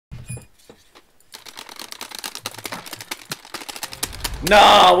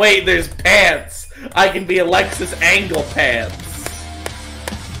No, wait, there's pants! I can be Alexis Angle Pants!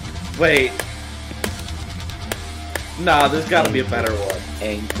 Wait. Nah, there's gotta be a better one.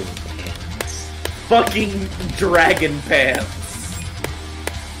 Ankle Pants. Fucking Dragon Pants.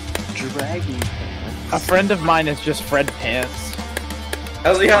 Dragon Pants? A friend of mine is just Fred Pants.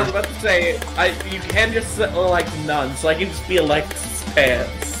 I was about to say, you can just select none, so I can just be Alexis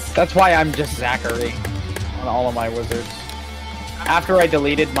Pants. That's why I'm just Zachary on all of my wizards. After I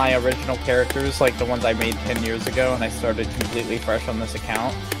deleted my original characters, like the ones I made 10 years ago, and I started completely fresh on this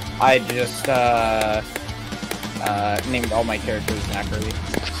account, I just named all my characters Zachary.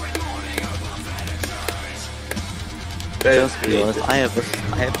 Just realized I have a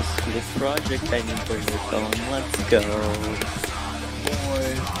school project I need to work on. Let's go.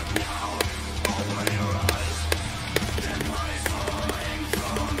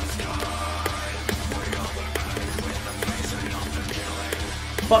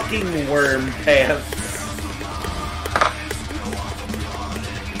 Fucking Worm Pants.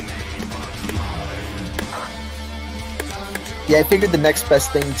 Yeah, I figured the next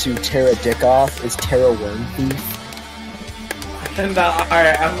best thing to tear a dick off is tear a worm thief. And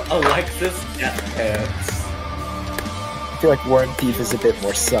alright, I'm Alexis Death Pants. I feel like worm thief is a bit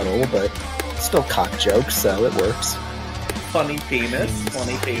more subtle, but still cock joke, so it works. Funny penis.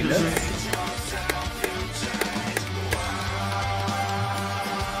 Funny penis.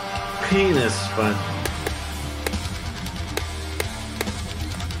 Penis fun.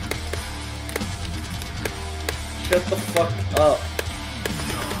 Shut the fuck up.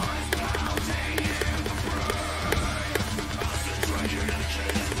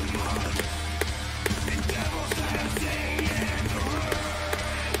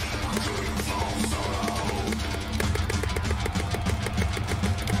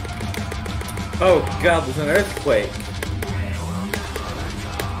 Oh god, there's an earthquake.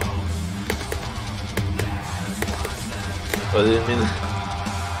 What do you mean?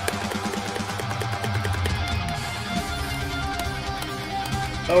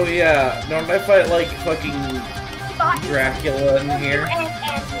 Oh yeah, don't I fight like fucking Dracula in here?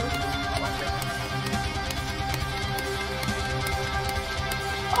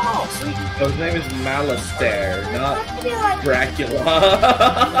 Oh, sweet. Oh, his name is Malistaire, not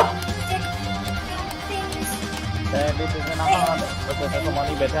Dracula.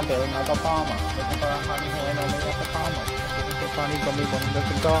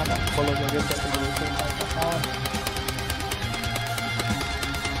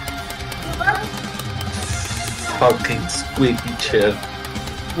 Fucking squeaky chair.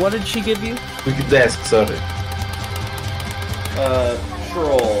 What did she give you? Squeaky desk, sorry.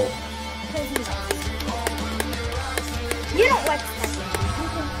 Troll. You don't like touching. You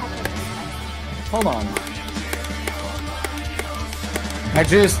can touch it. Hold on. I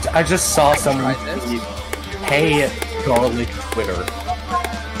just saw someone hey garlic Twitter.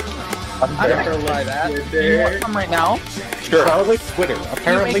 I don't know why that. You want some right now? Sure. Garlic Twitter.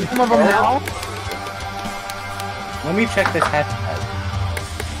 Apparently Make some of them now? Let me check this hashtag.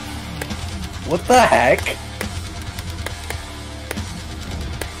 What the heck?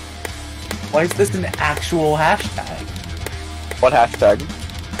 Why is this an actual hashtag? What hashtag?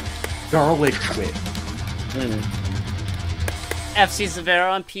 Garlic Twit. FC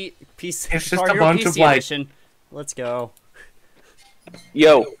Silvera on PC. It's just Guitar a Hero bunch PC of, like- edition. Let's go.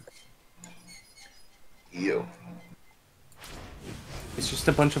 Yo. Yo. It's just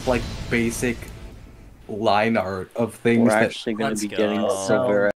a bunch of like basic line art of things We're that actually going Let's to be go. getting Silvera